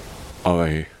 Aber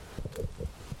hey.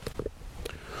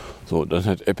 So, dann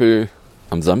hat Apple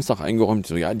am Samstag eingeräumt,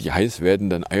 so ja, die heiß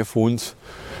werdenden iPhones,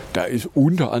 da ist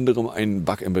unter anderem ein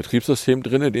Bug im Betriebssystem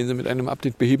drin, den sie mit einem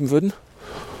Update beheben würden.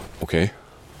 Okay.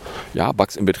 Ja,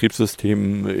 Bugs im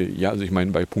Betriebssystem, ja, also ich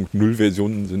meine, bei Punkt 0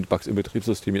 Versionen sind Bugs im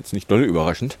Betriebssystem jetzt nicht doll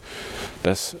überraschend.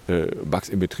 Dass Bugs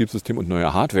im Betriebssystem und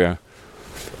neue Hardware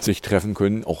sich treffen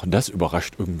können, auch das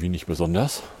überrascht irgendwie nicht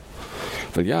besonders.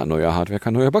 Weil ja, neue Hardware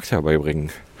kann neue Bugs herbeibringen.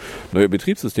 Neue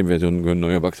Betriebssystemversionen können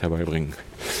neue Bugs herbeibringen.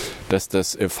 Dass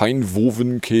das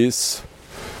Feinwoven-Case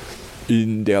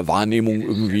in der Wahrnehmung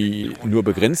irgendwie nur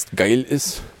begrenzt geil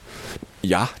ist,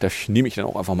 ja, das nehme ich dann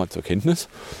auch einfach mal zur Kenntnis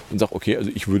und sage, okay,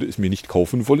 also ich würde es mir nicht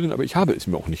kaufen wollen, aber ich habe es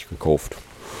mir auch nicht gekauft.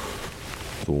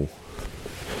 So.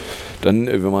 Dann,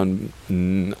 wenn man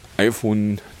ein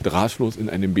iPhone drahtlos in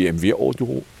einem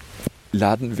BMW-Auto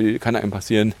laden will, kann einem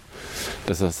passieren,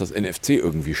 dass das NFC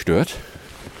irgendwie stört.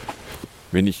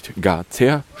 Wenn nicht gar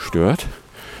zerstört.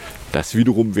 Das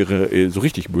wiederum wäre so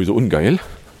richtig böse ungeil.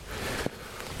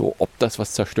 So, ob das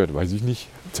was zerstört, weiß ich nicht.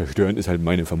 Zerstören ist halt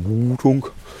meine Vermutung.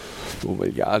 So,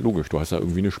 weil ja, logisch, du hast da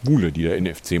irgendwie eine Spule, die der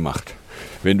NFC macht.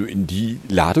 Wenn du in die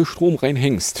Ladestrom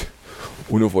reinhängst,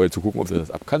 ohne vorher zu gucken, ob sie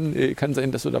das ab kann, kann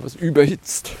sein, dass du da was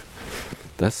überhitzt.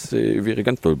 Das wäre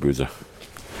ganz doll böse.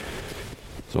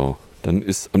 So, dann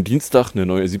ist am Dienstag eine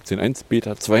neue 17.1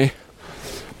 Beta 2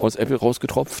 aus Apple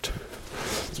rausgetropft.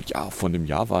 Also ja, von dem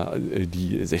Jahr war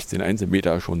die 16.1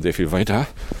 Beta schon sehr viel weiter.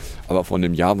 Aber von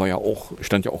dem Jahr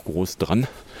stand ja auch groß dran,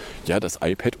 ja, das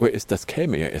iPadOS, das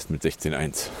käme ja erst mit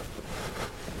 16.1.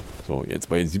 So, jetzt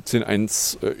bei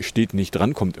 17.1 steht nicht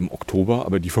dran, kommt im Oktober,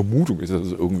 aber die Vermutung ist, dass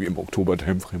es irgendwie im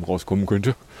Oktober-Timeframe rauskommen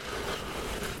könnte.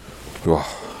 Ja.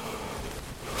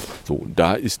 So,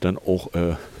 da ist dann auch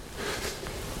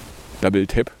Double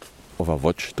Tap auf der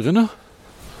Watch drin.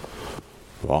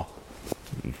 Ja,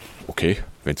 okay,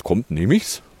 wenn es kommt, nehme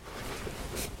ich's.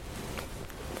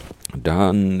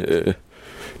 Dann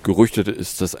gerüchtet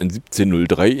ist, dass ein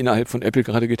 17.03 innerhalb von Apple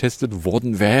gerade getestet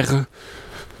worden wäre.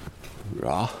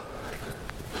 Ja.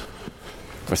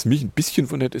 Was mich ein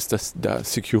bisschen wundert, ist, dass da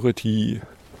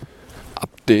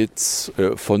Security-Updates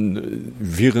von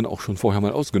Viren auch schon vorher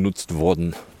mal ausgenutzt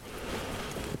worden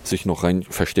sich noch rein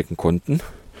verstecken konnten.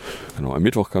 Genau, am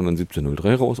Mittwoch kam dann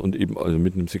 17.03 raus und eben also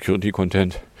mit einem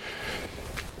Security-Content,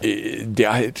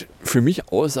 der halt für mich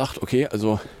aussagt, okay,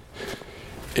 also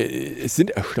es sind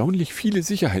erstaunlich viele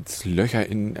Sicherheitslöcher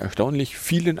in erstaunlich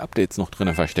vielen Updates noch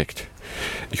drin versteckt.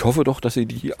 Ich hoffe doch, dass sie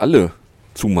die alle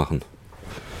zumachen.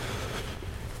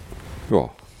 Ja.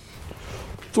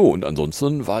 So, und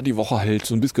ansonsten war die Woche halt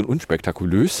so ein bisschen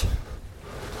unspektakulös.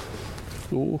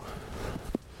 So.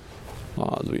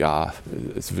 Also ja,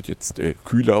 es wird jetzt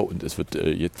kühler und es wird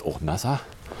jetzt auch nasser.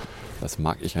 Das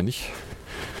mag ich ja nicht.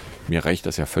 Mir reicht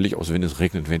das ja völlig aus, wenn es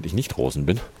regnet, während ich nicht draußen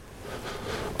bin.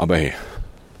 Aber hey.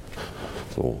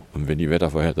 So, und wenn die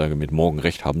Wettervorhersage mit morgen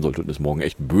recht haben sollte und es morgen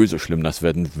echt böse schlimm nass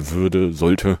werden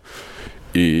sollte,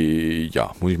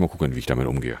 ja, muss ich mal gucken, wie ich damit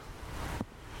umgehe.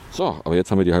 So, aber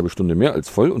jetzt haben wir die halbe Stunde mehr als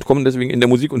voll und kommen deswegen in der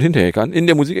Musik- und Hinterecke an. In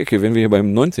der Musikecke wären wir hier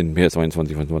beim 19.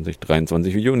 PS22 von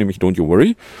 2023 Video, nämlich Don't You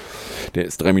Worry. Der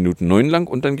ist 3 Minuten 9 lang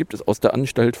und dann gibt es aus der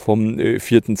Anstalt vom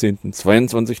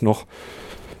 4.10.22 noch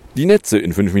die Netze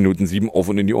in 5 Minuten 7 auf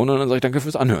und in die Ohren. Und dann sage ich danke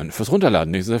fürs Anhören, fürs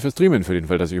Runterladen, nächstes Jahr fürs Streamen, für den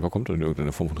Fall, dass ihr überkommt und in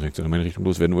irgendeiner Form von Reaktion in meine Richtung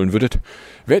loswerden wollen würdet.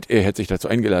 Werdet ihr herzlich dazu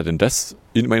eingeladen, das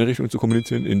in meine Richtung zu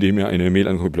kommunizieren, indem ihr eine Mail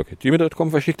an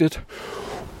compiblog@gmail.com verschicktet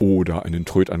oder einen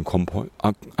Tröd an compiblog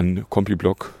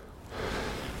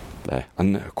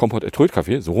an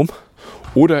compod@trödcafé, so rum,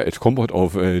 oder @compod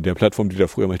auf der Plattform, die da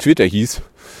früher mal Twitter hieß,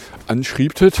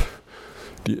 anschriebtet,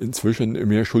 die inzwischen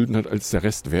mehr Schulden hat, als der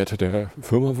Restwert der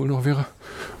Firma wohl noch wäre.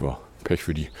 Ja, Pech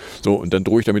für die. So, und dann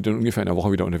drohe ich damit in ungefähr einer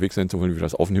Woche wieder unterwegs sein zu wollen, wie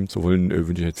das aufnehmen zu wollen.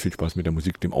 Wünsche ich jetzt viel Spaß mit der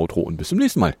Musik, dem Outro und bis zum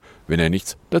nächsten Mal, wenn ja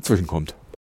nichts dazwischen kommt.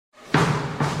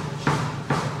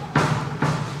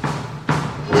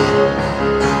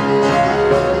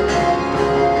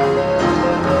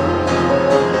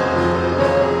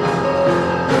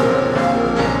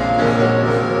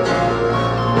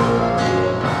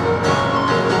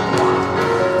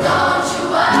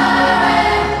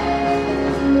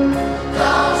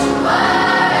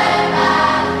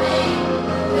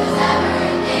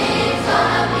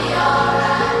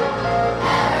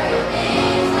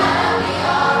 Everything's gonna be alright.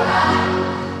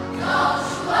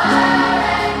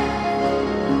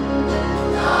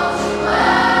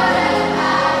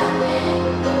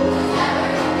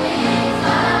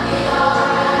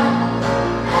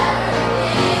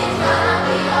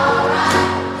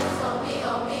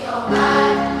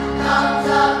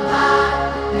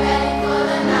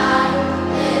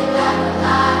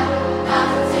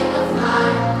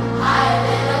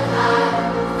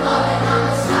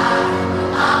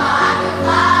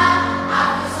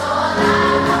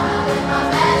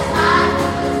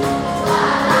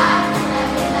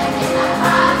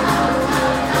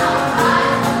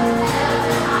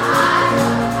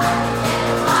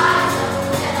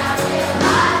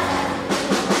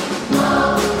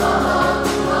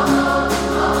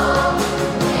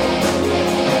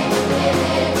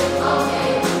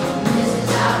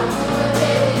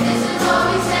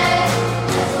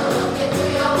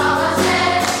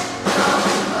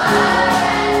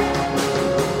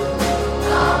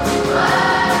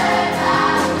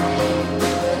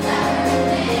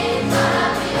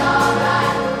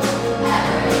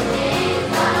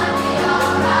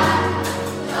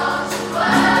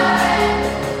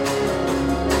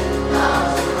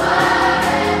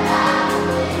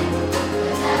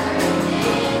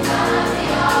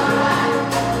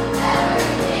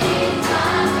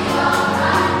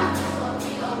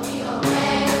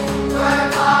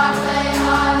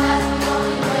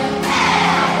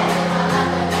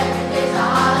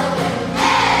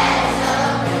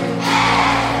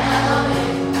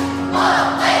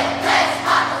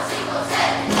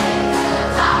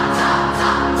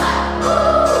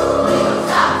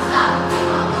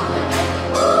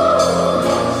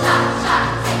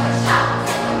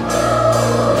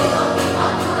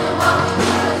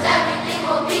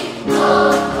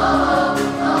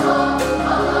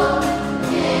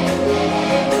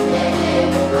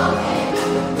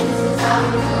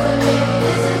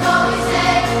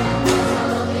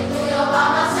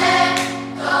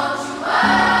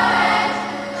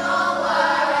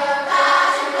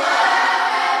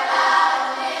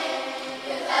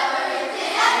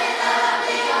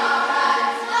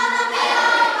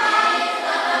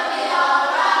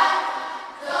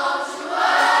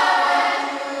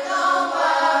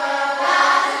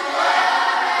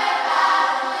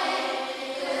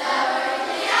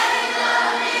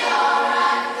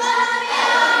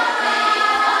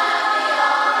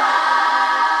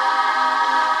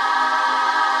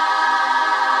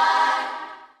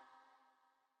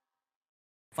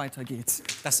 Weiter geht's.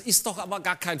 Das ist doch aber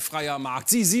gar kein freier Markt.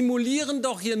 Sie simulieren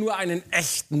doch hier nur einen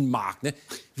echten Markt. Ne?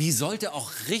 Wie sollte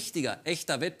auch richtiger,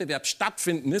 echter Wettbewerb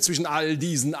stattfinden, ne, zwischen all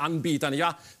diesen Anbietern,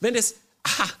 ja? Wenn es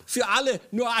für alle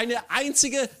nur eine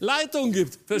einzige Leitung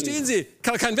gibt. Verstehen Sie?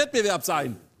 Kann kein Wettbewerb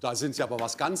sein. Da sind Sie aber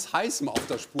was ganz Heißem auf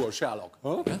der Spur, Sherlock.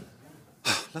 Ja?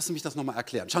 Lassen Sie mich das noch mal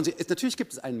erklären. Schauen Sie, natürlich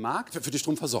gibt es einen Markt für die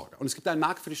Stromversorger und es gibt einen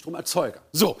Markt für die Stromerzeuger.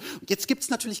 So, und jetzt gibt es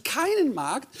natürlich keinen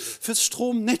Markt fürs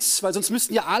Stromnetz, weil sonst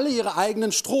müssten ja alle ihre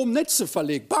eigenen Stromnetze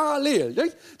verlegen, parallel.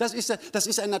 Nicht? Das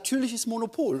ist ein natürliches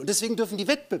Monopol und deswegen dürfen die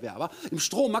Wettbewerber im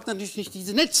Strommarkt natürlich nicht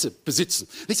diese Netze besitzen.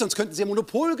 Nicht, sonst könnten sie ja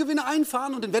Monopolgewinne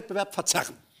einfahren und den Wettbewerb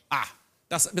verzerren.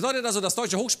 Das bedeutet also, das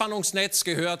deutsche Hochspannungsnetz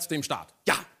gehört dem Staat?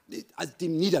 Ja, also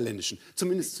dem niederländischen,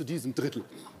 zumindest zu diesem Drittel.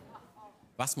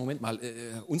 Was, Moment mal,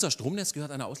 unser Stromnetz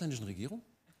gehört einer ausländischen Regierung?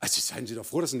 Also seien Sie doch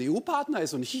froh, dass ein EU-Partner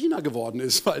ist und nicht China geworden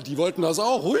ist, weil die wollten das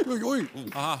auch. Hui, hui, hui.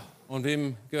 Aha, und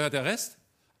wem gehört der Rest?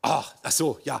 Ach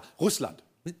so, ja, Russland.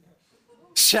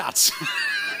 Scherz.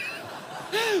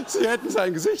 Sie hätten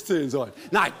sein Gesicht sehen sollen.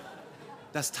 Nein,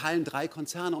 das teilen 3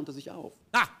 Konzerne unter sich auf.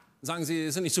 Sagen Sie,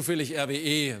 sind nicht zufällig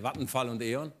RWE, Vattenfall und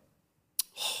E.ON?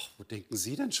 Wo denken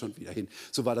Sie denn schon wieder hin?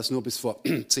 So war das nur bis vor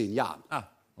 10 Jahren.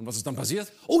 Und was ist dann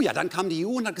passiert? Oh ja, dann kam die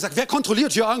EU und hat gesagt, wer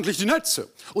kontrolliert hier eigentlich die Netze?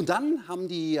 Und dann haben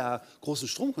die großen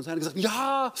Stromkonzerne gesagt,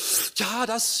 ja,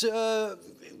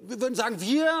 wir würden sagen,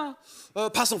 wir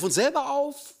passen auf uns selber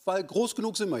auf, weil groß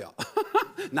genug sind wir ja.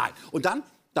 Nein, und dann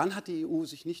hat die EU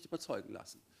sich nicht überzeugen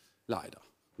lassen, leider.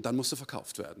 Und dann musste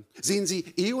verkauft werden. Sehen Sie,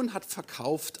 E.ON hat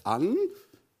verkauft an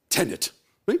Tenet.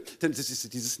 Denn das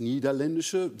ist dieses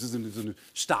niederländische, so eine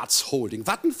Staatsholding.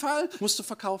 Vattenfall musste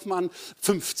verkaufen an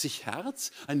 50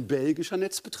 Hertz, ein belgischer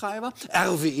Netzbetreiber.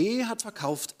 RWE hat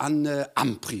verkauft an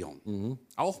Amprion.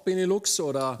 Auch Benelux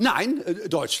oder? Nein,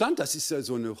 Deutschland. Das ist ja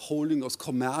so eine Holding aus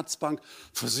Commerzbank,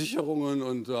 Versicherungen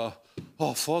und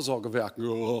Vorsorgewerken.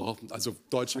 Also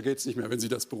deutscher geht's nicht mehr, wenn Sie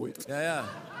das beruhigt. Ja.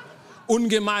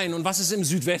 Ungemein. Und was ist im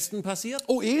Südwesten passiert?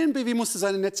 EnBW musste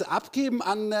seine Netze abgeben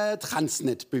an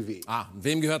Transnet BW.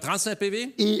 Wem gehört Transnet BW?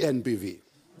 EnBW.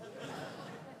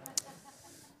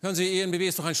 Hören Sie, EnBW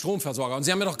ist doch ein Stromversorger. Und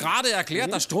Sie haben mir doch gerade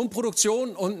erklärt, dass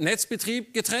Stromproduktion und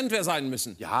Netzbetrieb getrennt sein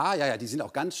müssen. Ja, die sind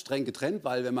auch ganz streng getrennt,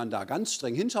 weil wenn man da ganz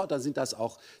streng hinschaut, dann sind das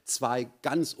auch 2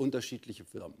 ganz unterschiedliche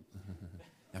Firmen.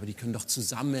 Ja, aber die können doch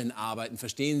zusammenarbeiten,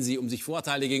 verstehen Sie, um sich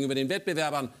Vorteile gegenüber den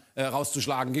Wettbewerbern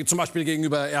rauszuschlagen, zum Beispiel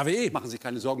gegenüber RWE. Machen Sie sich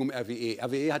keine Sorgen um RWE.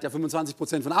 RWE hat ja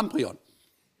 25% von Amprion. Und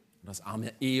das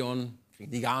arme E.ON,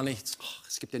 kriegen die gar nichts?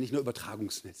 Es gibt ja nicht nur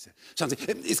Übertragungsnetze. Schauen Sie,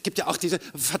 es gibt ja auch diese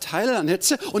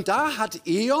Verteilernetze. Und da hat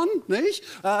E.ON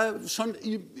schon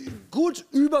gut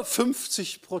über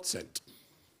 50%.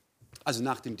 Also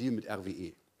nach dem Deal mit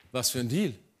RWE. Was für ein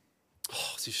Deal?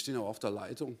 Sie stehen aber auf der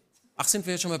Leitung. Ach, sind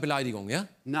wir jetzt schon bei Beleidigung, ja?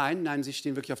 Nein, Sie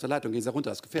stehen wirklich auf der Leitung. Gehen Sie runter,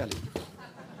 das ist gefährlich.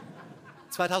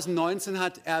 2019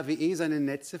 hat RWE seine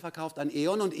Netze verkauft an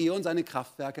E.ON und E.ON seine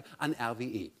Kraftwerke an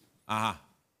RWE. Aha.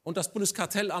 Und das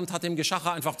Bundeskartellamt hat dem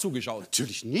Geschacher einfach zugeschaut?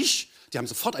 Natürlich nicht. Die haben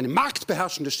sofort eine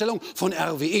marktbeherrschende Stellung von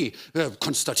RWE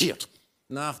konstatiert.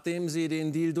 Nachdem Sie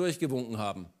den Deal durchgewunken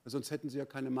haben? Sonst hätten Sie ja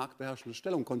keine marktbeherrschende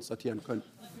Stellung konstatieren können.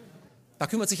 Da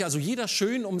kümmert sich also jeder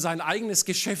schön um sein eigenes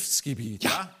Geschäftsgebiet,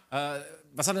 ja?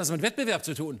 Was hat das mit Wettbewerb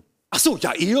zu tun? Ach so,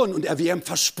 ja, E.ON und RWE haben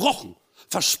versprochen,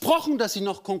 dass sie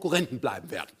noch Konkurrenten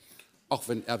bleiben werden. Auch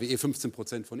wenn RWE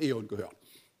 15% von E.ON gehört.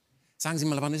 Sagen Sie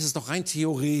mal, wann ist es doch rein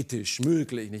theoretisch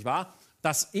möglich, nicht wahr?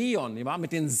 Dass E.ON, nicht wahr,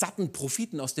 mit den satten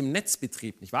Profiten aus dem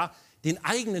Netzbetrieb, nicht wahr, den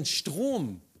eigenen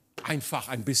Strom einfach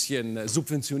ein bisschen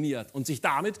subventioniert und sich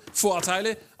damit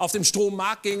Vorteile auf dem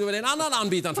Strommarkt gegenüber den anderen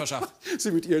Anbietern verschafft. Sie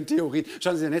mit Ihren Theorien.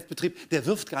 Schauen Sie, der Netzbetrieb, der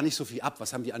wirft gar nicht so viel ab.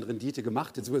 Was haben die an Rendite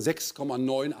gemacht? Jetzt über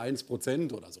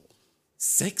 6,91% oder so.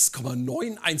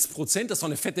 6,91%? Das ist doch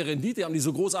eine fette Rendite. Haben die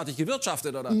so großartig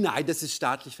gewirtschaftet, oder? Nein, das ist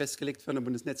staatlich festgelegt für eine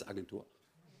Bundesnetzagentur.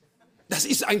 Das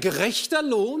ist ein gerechter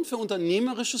Lohn für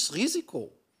unternehmerisches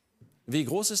Risiko. Wie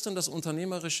groß ist denn das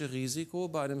unternehmerische Risiko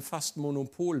bei einem fast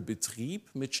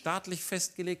Monopolbetrieb mit staatlich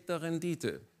festgelegter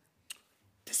Rendite?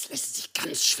 Das lässt sich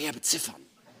ganz schwer beziffern.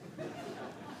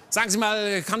 Sagen Sie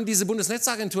mal, kann diese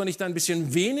Bundesnetzagentur nicht ein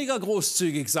bisschen weniger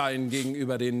großzügig sein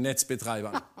gegenüber den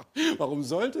Netzbetreibern? Warum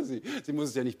sollte sie? Sie muss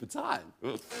es ja nicht bezahlen.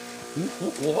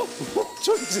 Entschuldigen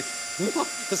Sie,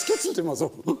 das kitzelt immer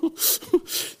so.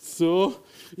 So,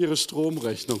 Ihre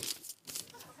Stromrechnung.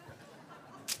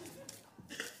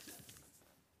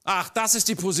 Ach, das ist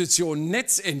die Position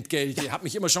Netzentgelte. Ich habe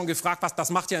mich immer schon gefragt, das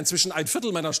macht ja inzwischen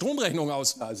 1/4 meiner Stromrechnung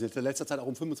aus. Ja, sie ist in letzter Zeit auch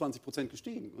um 25%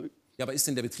 gestiegen. Ja, aber ist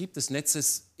denn der Betrieb des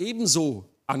Netzes ebenso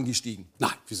angestiegen?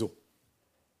 Nein, wieso?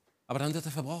 Aber dann wird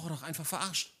der Verbraucher doch einfach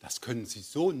verarscht. Das können Sie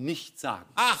so nicht sagen.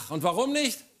 Ach, und warum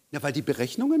nicht? Ja, weil die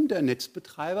Berechnungen der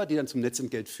Netzbetreiber, die dann zum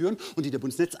Netzentgelt führen und die der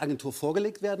Bundesnetzagentur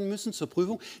vorgelegt werden müssen zur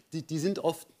Prüfung, die sind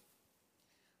oft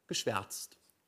geschwärzt.